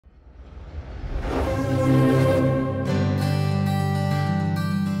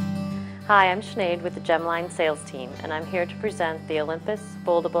Hi, I'm Sinead with the Gemline sales team, and I'm here to present the Olympus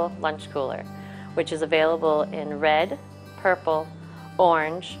Foldable Lunch Cooler, which is available in red, purple,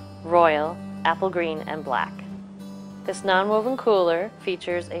 orange, royal, apple green, and black. This non-woven cooler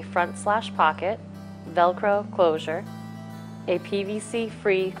features a front/pocket, Velcro closure, a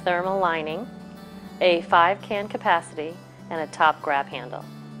PVC-free thermal lining, a 5-can capacity, and a top grab handle.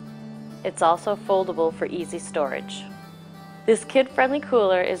 It's also foldable for easy storage. This kid-friendly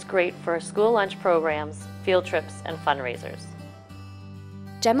cooler is great for school lunch programs, field trips, and fundraisers.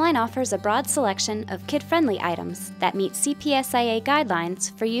 Gemline offers a broad selection of kid-friendly items that meet CPSIA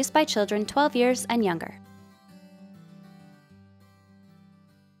guidelines for use by children 12 years and younger.